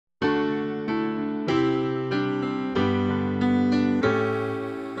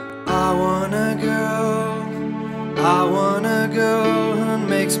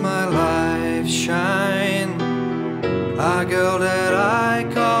makes my life shine, a girl that I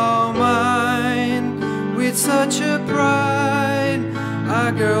call mine with such a pride,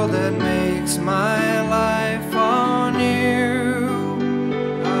 a girl that makes my life on you,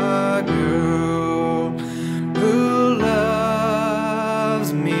 a girl who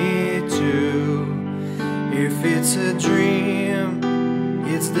loves me too. If it's a dream,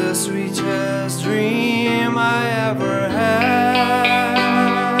 it's the sweetest dream I ever had.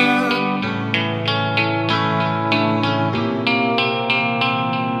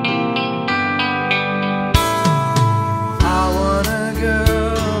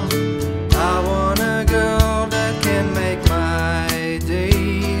 I want a girl that can make my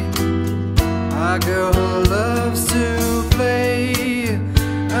day, a girl who loves to play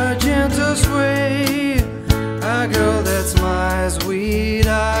a gentle sway.